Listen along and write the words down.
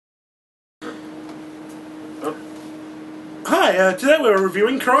Hi, today we're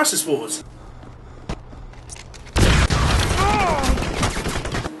reviewing Crysis Wars.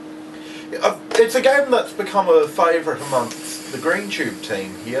 It's a game that's become a favourite amongst the GreenTube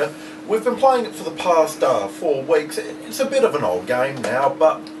team here. We've been playing it for the past 4 weeks. It's a bit of an old game now,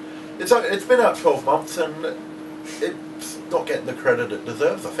 but it's been out 12 months and it's not getting the credit it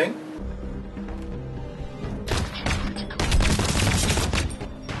deserves, I think.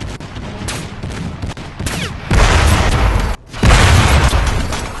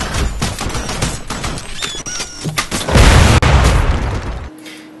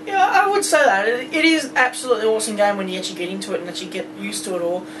 Say that it is absolutely awesome game when you actually get into it and actually get used to it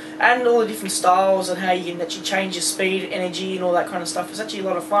all, and all the different styles and how you can actually change your speed, energy, and all that kind of stuff. It's actually a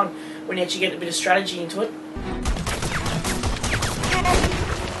lot of fun when you actually get a bit of strategy into it.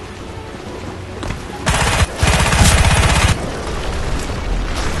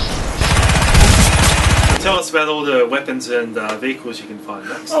 Tell us about all the weapons and vehicles you can find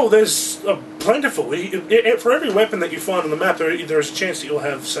next. Oh, there's plentiful. For every weapon that you find on the map, there's a chance that you'll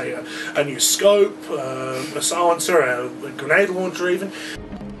have, say, a new scope, a silencer, a grenade launcher even.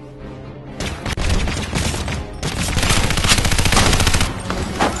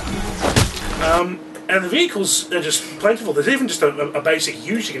 And the vehicles are just plentiful. There's even just a basic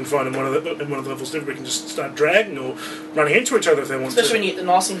use you can find in one of the levels. Everybody can just start dragging or running into each other if they want Especially to. when you get the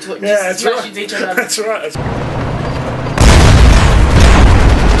nice into it and yeah, just smash into each other. That's right.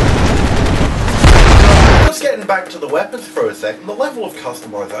 Just getting back to the weapons for a second, the level of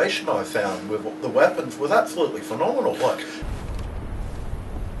customisation I found with the weapons was absolutely phenomenal. Like,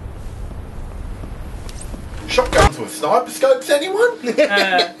 shotguns with sniper scopes, anyone?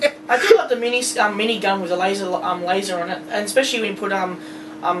 I do like the mini gun with a laser on it, and especially when you put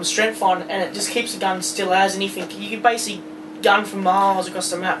strength on, and it just keeps the gun still as anything. You can basically gun from miles across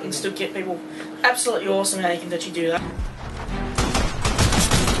the map and still get people. Absolutely awesome how you can actually do that.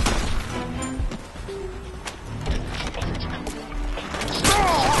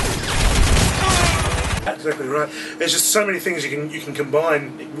 Exactly right. There's just so many things you can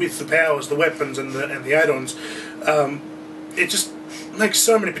combine with the powers, the weapons, and the add-ons. It just makes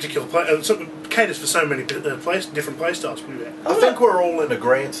so many particular caters for so many different playstyles. I think we're all in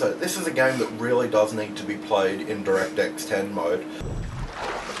agreement. So this is a game that really does need to be played in DirectX 10 mode.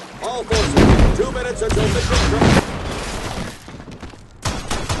 All forces, 2 minutes until mission.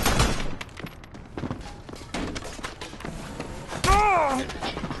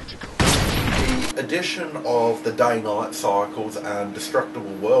 Addition of the day-night cycles and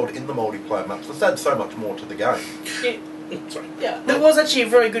destructible world in the multiplayer maps has added so much more to the game. Yeah, there was actually a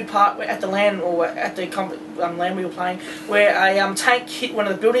very good part at the LAN, or at the LAN we were playing, where a tank hit one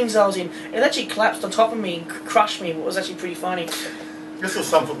of the buildings I was in. It actually collapsed on top of me and crushed me. It was actually pretty funny. This was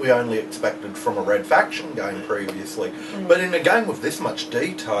something we only expected from a Red Faction game previously, but in a game with this much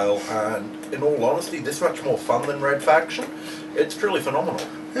detail and, in all honesty, this much more fun than Red Faction, it's truly phenomenal.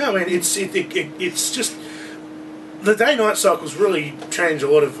 Yeah, I mean, it's just the day-night cycles really change a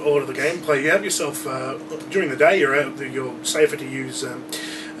lot of the gameplay. You have yourself during the day, you're safer to use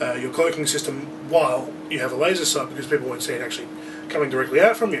your cloaking system while you have a laser sight because people won't see it actually coming directly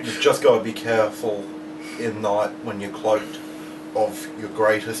out from you. You've just got to be careful in night when you're cloaked of your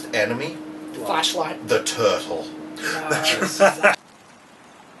greatest enemy, Flashlight. the turtle.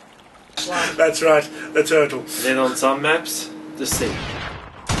 That's right, the turtle. Then on some maps, the sea.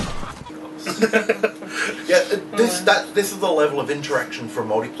 Yeah, this is the level of interaction for a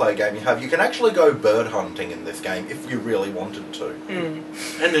multiplayer game you have. You can actually go bird hunting in this game if you really wanted to.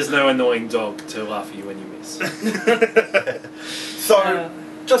 And there's no annoying dog to laugh at you when you miss. So,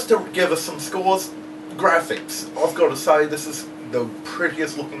 just to give us some scores, graphics. I've got to say this is the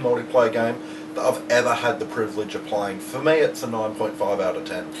prettiest looking multiplayer game that I've ever had the privilege of playing. For me, it's a 9.5 out of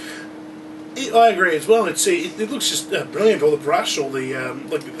 10. I agree as well. It looks just brilliant. All the brush, all the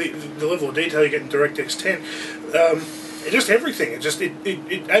the level of detail you get in DirectX 10, just everything.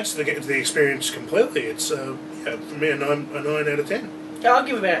 It adds to the experience completely. It's for me a 9 out of 10. Yeah, I'll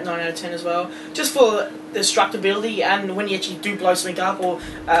give it about 9 out of 10 as well. Just for the destructibility, and when you actually do blow something up, or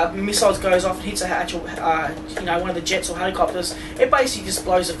missiles goes off and hits a actual, one of the jets or helicopters, it basically just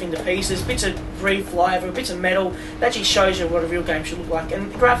blows the thing to pieces. Bits of debris fly over, bits of metal. It actually shows you what a real game should look like.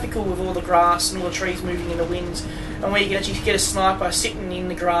 And graphical with all the grass and all the trees moving in the winds, and where you can actually get a sniper sitting in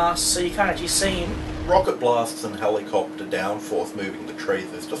the grass so you can't actually see him. Rocket blasts and helicopter downforce moving the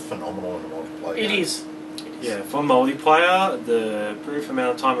trees is just phenomenal in the multiplayer game. It is. Yeah, for multiplayer, the brief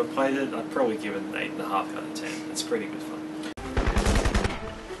amount of time I've played it, I'd probably give it an 8.5 out of 10. It's pretty good fun.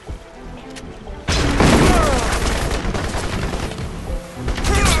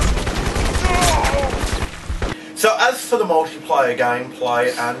 So as for the multiplayer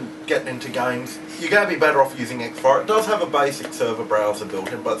gameplay and getting into games, you're going to be better off using X4. It does have a basic server browser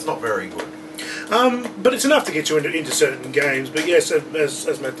built in, but it's not very good. But it's enough to get you into certain games. But yes,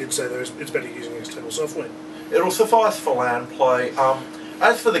 as Matt did say, it's better using external software. It'll suffice for LAN play.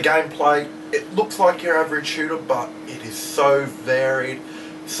 As for the gameplay, it looks like your average shooter, but it is so varied.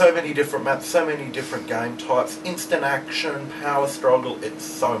 So many different maps, so many different game types, instant action, power struggle. It's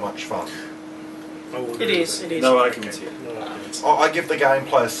so much fun. It is. No arguments here. I give the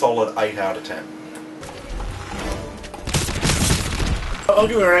gameplay a solid 8 out of 10. I'll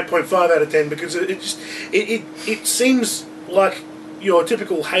give it an 8.5 out of 10 because it seems like your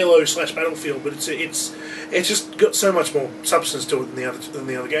typical Halo / Battlefield, but it's just got so much more substance to it than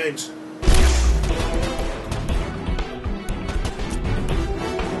the other games.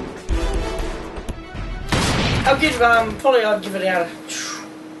 I'd give it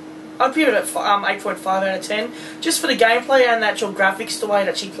I'd give it at 8.5 out of 10, just for the gameplay and the actual graphics, the way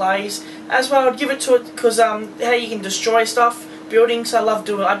that she plays. As well, I'd give it to it because how you can destroy stuff, buildings. I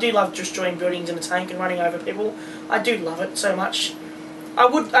do love destroying buildings in a tank and running over people. I do love it so much. I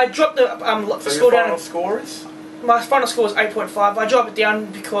dropped the score down. Final score is? My final score is 8.5. I drop it down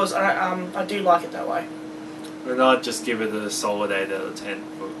because I do like it that way. And I'd just give it a solid 8 out of 10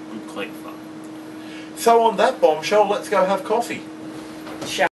 for good clean fun. So on that bombshell, let's go have coffee.